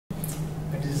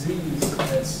disease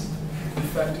that's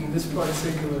affecting this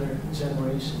particular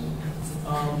generation.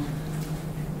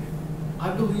 I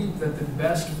believe that the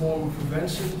best form of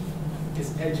prevention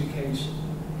is education.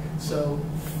 So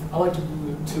I like to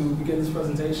begin this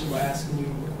presentation by asking you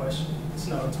a question. It's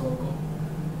not rhetorical.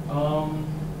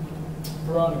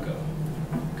 Veronica,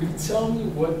 could you tell me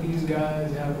what these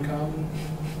guys have in common?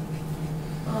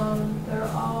 They're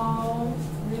all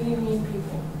really mean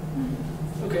people.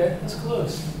 Okay, that's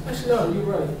close. Actually, no, you're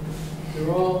right. They're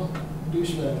all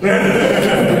douchebags.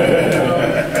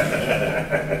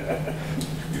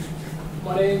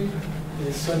 My name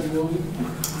is Sonny Willie.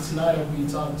 Tonight I'll be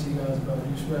talking to you guys about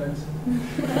douchebags.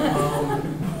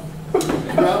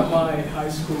 Throughout my high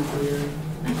school career,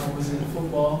 I was in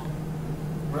football,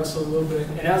 wrestled a little bit,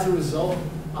 and as a result,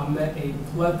 I met a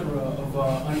plethora of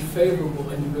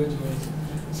unfavorable individuals,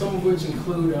 some of which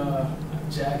include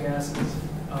jackasses,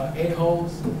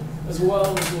 a-holes, as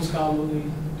well as most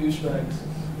commonly douchebags.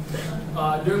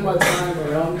 During my time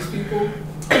around these people,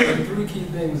 there are three key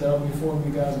things that I'll be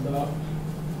informing you guys about.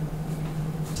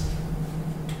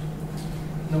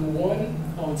 Number one,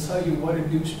 I will tell you what a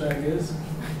douchebag is,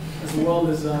 as well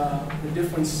as the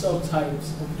different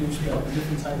subtypes of douchebag, the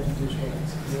different types of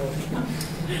douchebags.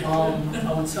 I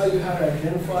will tell you how to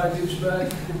identify a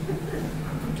douchebag,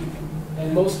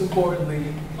 and most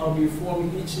importantly, I'll be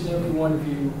informing each and every one of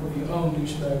you of your own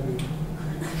douchebaggery.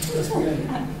 Let's begin.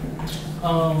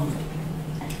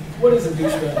 What is a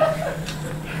douchebag?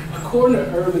 According to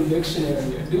Urban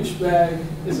Dictionary, a douchebag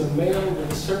is a male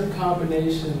with a certain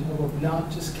combination of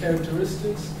obnoxious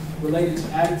characteristics related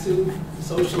to attitude,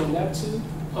 social ineptitude,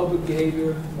 public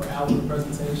behavior, or outward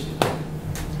presentation.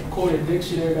 According to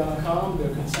dictionary.com,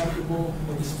 they're a contemptible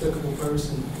or despicable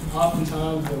person.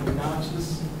 Oftentimes, they're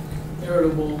obnoxious,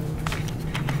 irritable,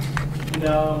 and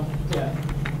yeah.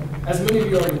 As many of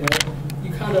you already know,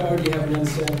 you kind of already have an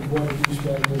understanding of what a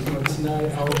douchebag is, but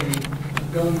tonight I'll be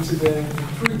going to the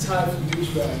three types of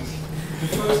douchebags. The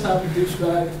first type of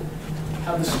douchebag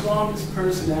have the strongest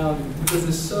personality because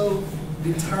they're so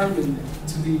determined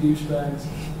to be douchebags.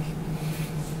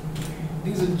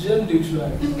 These are gym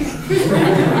douchebags.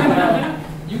 Now,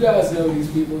 you guys know these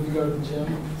people if you go to the gym.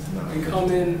 They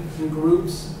come in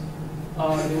groups.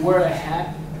 They wear a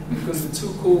hat because they're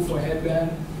too cool for a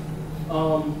headband.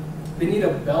 They need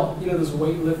a belt, you know those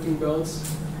weightlifting belts,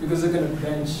 because they're going to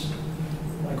bench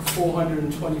like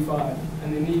 425,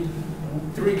 and they need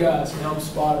 3 guys to help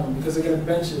spot them because they're going to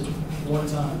bench it one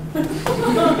time.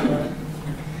 Right?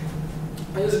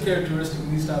 Here's a characteristic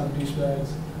of these type of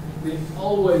douchebags. They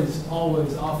always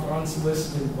offer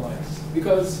unsolicited advice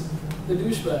because they're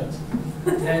douchebags.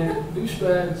 And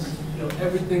douchebags know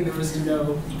everything there is to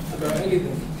know about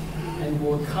anything and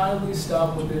will kindly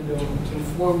stop what they're doing to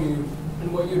inform you on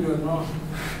what you're doing wrong.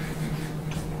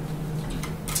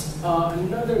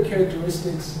 Another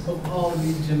characteristics of all of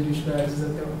these gym douchebags is that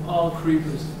they're all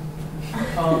creepers.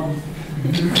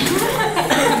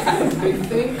 They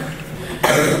think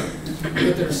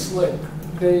that they're slick.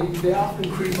 They often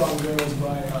creep on girls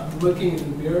by looking in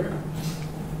the mirror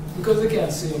because they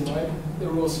can't see them, right? They're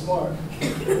real smart.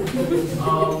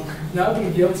 Now I've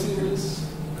been guilty of this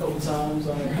a couple times.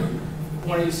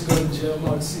 When I used to go to the gym, I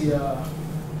would see a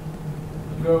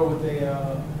girl with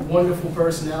a wonderful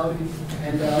personality,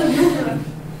 and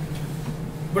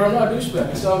but I'm not a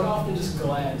douchebag, so I would often just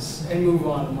glance and move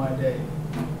on to my day.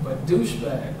 But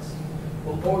douchebags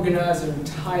will organize their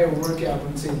entire workout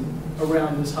routine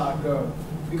around this hot girl,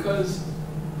 because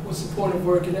what's the point of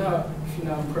working out if you're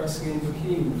not impressing in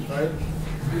bikinis, right?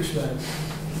 Douchebags.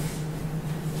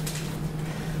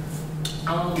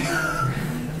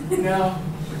 Now,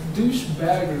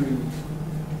 douchebaggery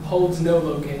holds no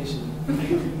location.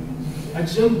 A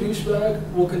gym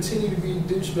douchebag will continue to be a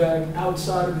douchebag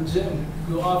outside of the gym.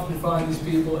 You'll often find these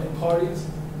people at parties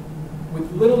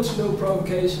with little to no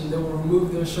provocation. They will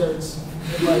remove their shirts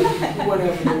and like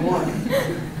whatever they want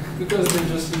because they're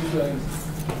just douchebags.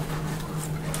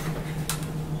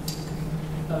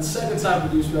 Now, the second type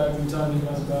of douchebag we're talking to you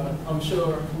guys about, I'm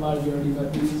sure a lot of you already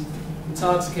met these,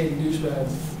 intoxicated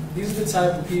douchebags. These are the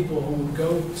type of people who will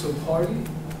go to a party.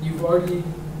 You've already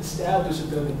established that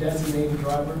they're the designated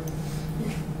driver.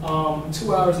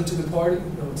 2 hours into the party,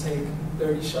 they'll take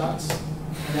 30 shots,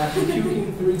 and after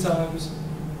puking 3 times,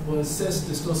 will insist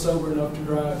they're still sober enough to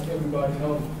drive everybody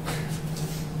home.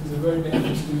 These are very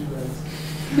dangerous douchebags.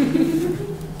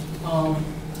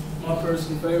 My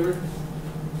personal favorite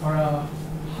are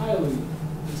highly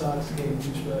intoxicated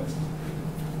douchebags.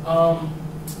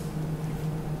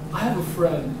 I have a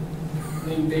friend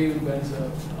named David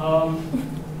Benzo.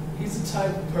 He's the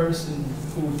type of person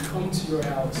who would come to your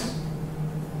house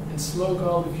and smoke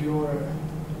all of your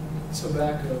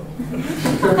tobacco,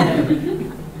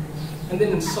 and then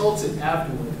insult it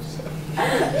afterwards.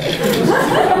 That's the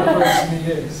kind of person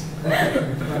he is. Right.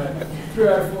 3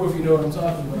 out of 4 if you know what I'm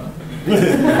talking about.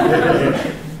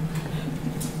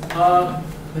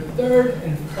 The third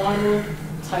and final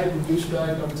type of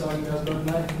douchebag I'll be talking to you guys about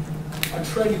tonight are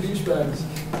trendy douchebags.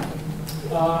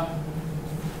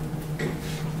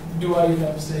 Do I even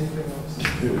have to say anything else?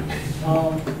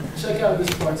 Check out this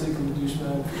particular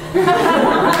douchebag.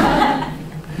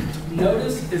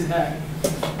 Notice his hat.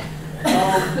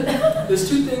 There's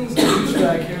 2 things a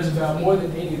douchebag cares about more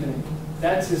than anything.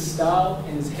 That's his style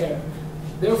and his hair.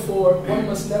 Therefore, one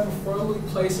must never firmly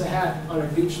place a hat on a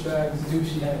douchebag's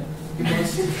douchey head.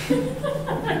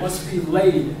 It must be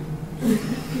laid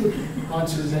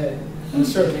onto his head at a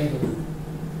certain angle.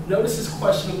 Notice his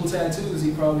questionable tattoos.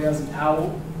 He probably has an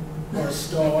owl or a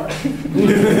star.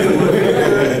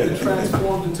 They're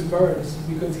transformed into birds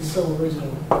because he's so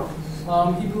original.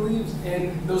 He believes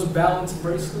in those balance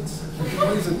bracelets. He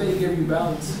believes that they give you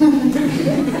balance.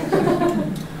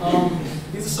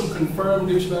 These are some confirmed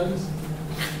douchebags.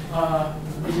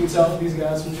 You can tell these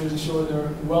guys from Jersey Shore,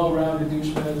 they're well-rounded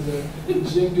douchebags. They're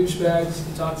gym douchebags,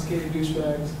 intoxicated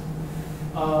douchebags.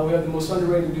 We have the most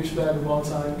underrated douchebag of all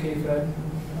time, K-Fed,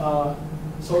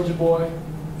 Soulja Boy,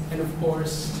 and of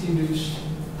course, Team Douche,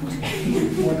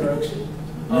 One Direction.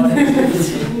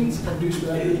 Teams of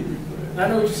douchebags. And I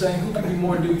know what you're saying, who could be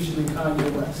more douche than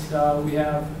Kanye West? We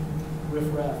have Riff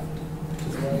Raff, which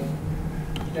is right.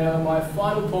 Now, my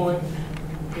final point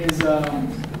is,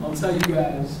 I'll tell you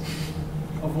guys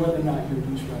of whether or not you're a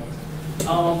douchebag.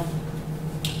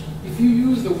 If you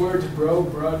use the words bro,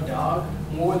 bruh, dog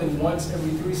more than once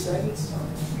every 3 seconds,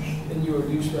 then you're a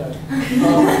douchebag.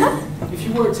 If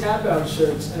you wear tap-out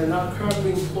shirts and are not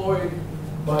currently employed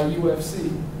by UFC,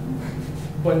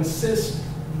 but insist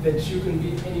that you can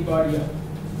beat anybody up,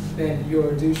 then you're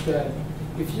a douchebag.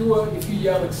 If you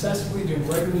yell excessively during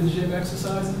regular gym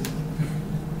exercises,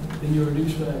 then you're a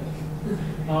douchebag.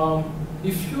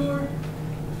 If you're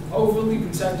overly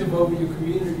protective over your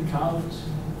community college,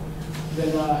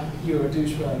 then you're a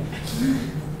douchebag.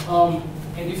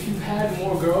 And if you've had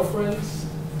more girlfriends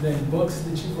than books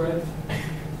that you've read,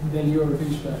 then you're a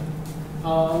douchebag.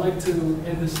 I'd like to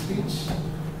end this speech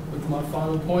with my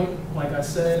final point. Like I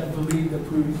said, I believe that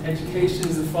education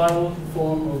is the final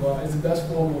form of, is the best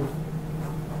form of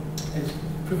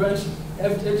prevention.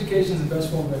 Education is the best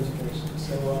form of education.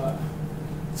 So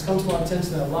it's come to my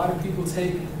attention that a lot of people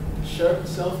take shirt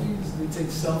selfies. They take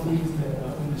selfies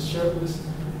that when they're shirtless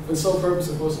for the sole purpose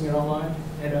of posting it online.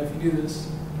 And if you do this,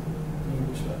 you're a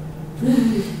douchebag.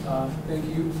 Thank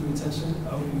you for your attention. I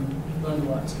hope you learned a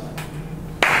lot tonight.